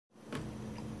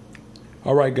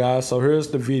All right, guys. So here's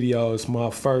the video. It's my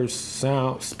first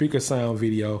speaker sound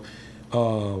video.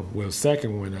 Well,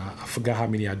 second one. I forgot how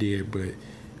many I did, but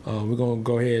we're gonna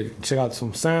go ahead and check out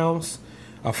some sounds.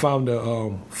 I found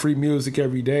the free music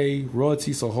every day,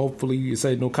 royalty. So hopefully it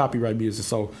ain't no copyright music.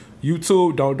 So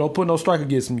YouTube, don't put no strike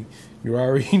against me. You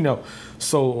already know.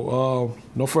 So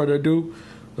no further ado,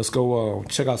 let's go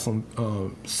check out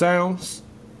some sounds.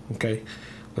 Okay,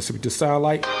 let's see what this sound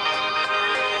like.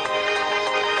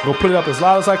 Gonna put it up as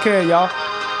loud as I can, y'all.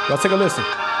 Y'all take a listen.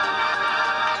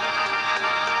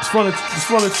 It's from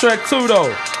the Trek 2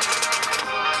 though.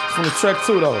 It's from the Trek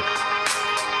 2 though. All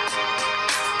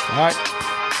right.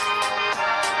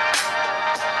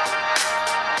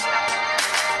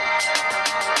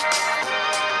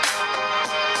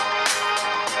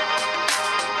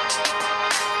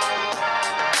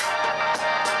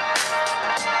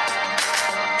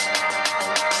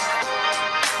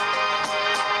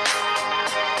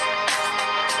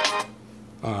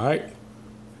 All right,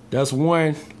 that's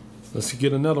one. Let's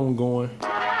get another one going.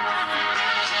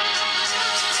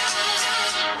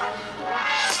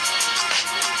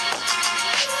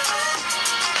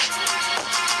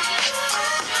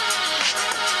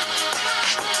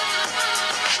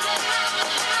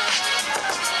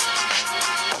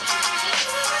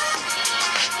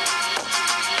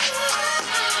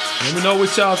 Let me know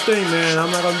what y'all think, man. I'm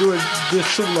not gonna do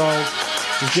this too long.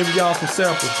 Just giving y'all some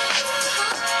samples.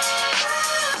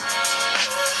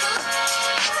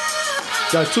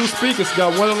 Got two speakers,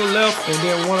 got one on the left and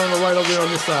then one on the right over there on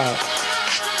this side.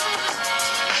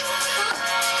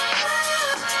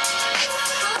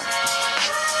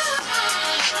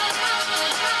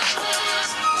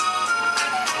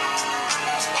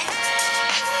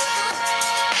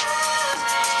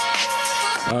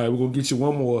 All right, we're gonna get you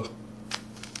one more.